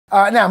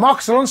Now,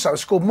 Marcus Alonso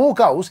has scored more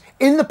goals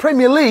in the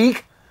Premier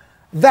League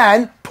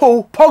than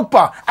Paul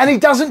Pogba, and he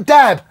doesn't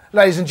dab,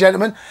 ladies and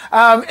gentlemen.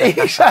 He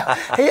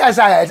has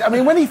had. I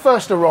mean, when he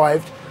first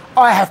arrived,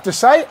 I have to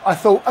say, I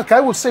thought, OK,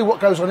 we'll see what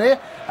goes on here.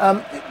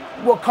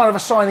 What kind of a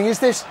signing is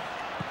this?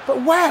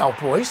 But wow,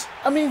 boys,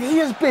 I mean, he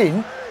has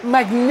been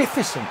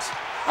magnificent.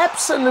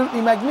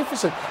 Absolutely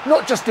magnificent.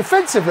 Not just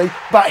defensively,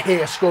 but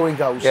here, scoring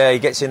goals. Yeah, he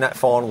gets in that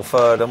final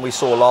third, and we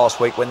saw last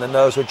week when the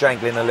nerves were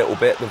jangling a little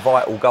bit, the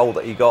vital goal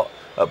that he got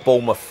at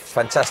Bournemouth,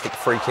 fantastic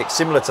free kick,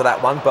 similar to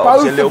that one, but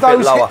obviously a little bit lower. Both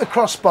of those hit the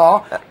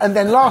crossbar, and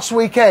then last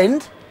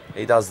weekend...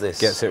 He does this.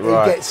 Gets it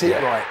right. He gets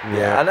it right.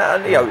 Yeah.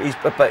 And you know,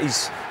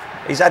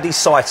 he's had his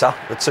sighter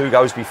the 2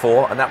 goals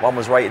before, and that one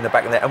was right in the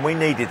back of there. And we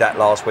needed that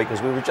last week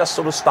because we were just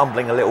sort of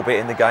stumbling a little bit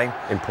in the game.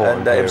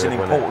 Important. And it was an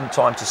important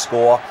time to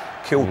score.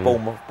 Killed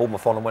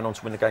Bournemouth on and went on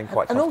to win the game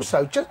quite comfortably.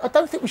 And also, I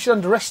don't think we should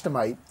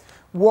underestimate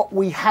what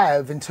we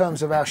have in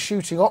terms of our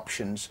shooting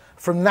options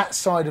from that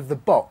side of the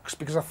box,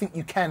 because I think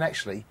you can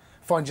actually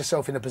find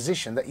yourself in a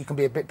position that you can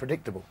be a bit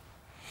predictable.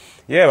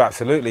 Yeah,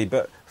 absolutely.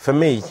 But for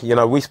me, you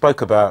know, we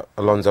spoke about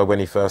Alonso when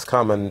he first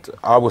came, and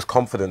I was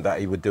confident that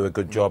he would do a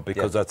good job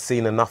because I'd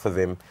seen enough of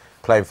him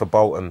playing for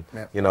Bolton,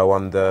 you know,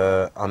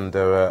 under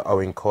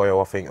Owen Coyle,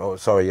 I think,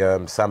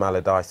 Sam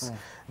Allardyce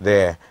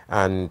there.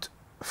 And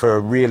for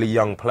a really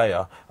young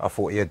player, I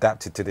thought he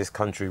adapted to this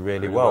country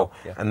really well.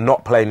 And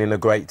not playing in a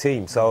great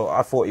team. So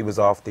I thought he was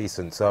half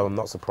decent. So I'm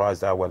not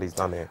surprised how well he's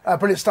done here.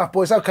 Brilliant stuff,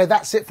 boys. OK,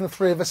 that's it from the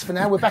three of us for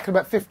now. We're back in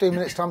about 15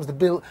 minutes' time as the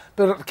build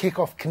up to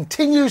kick-off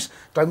continues.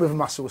 Don't move a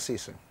muscle. We'll see you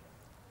soon.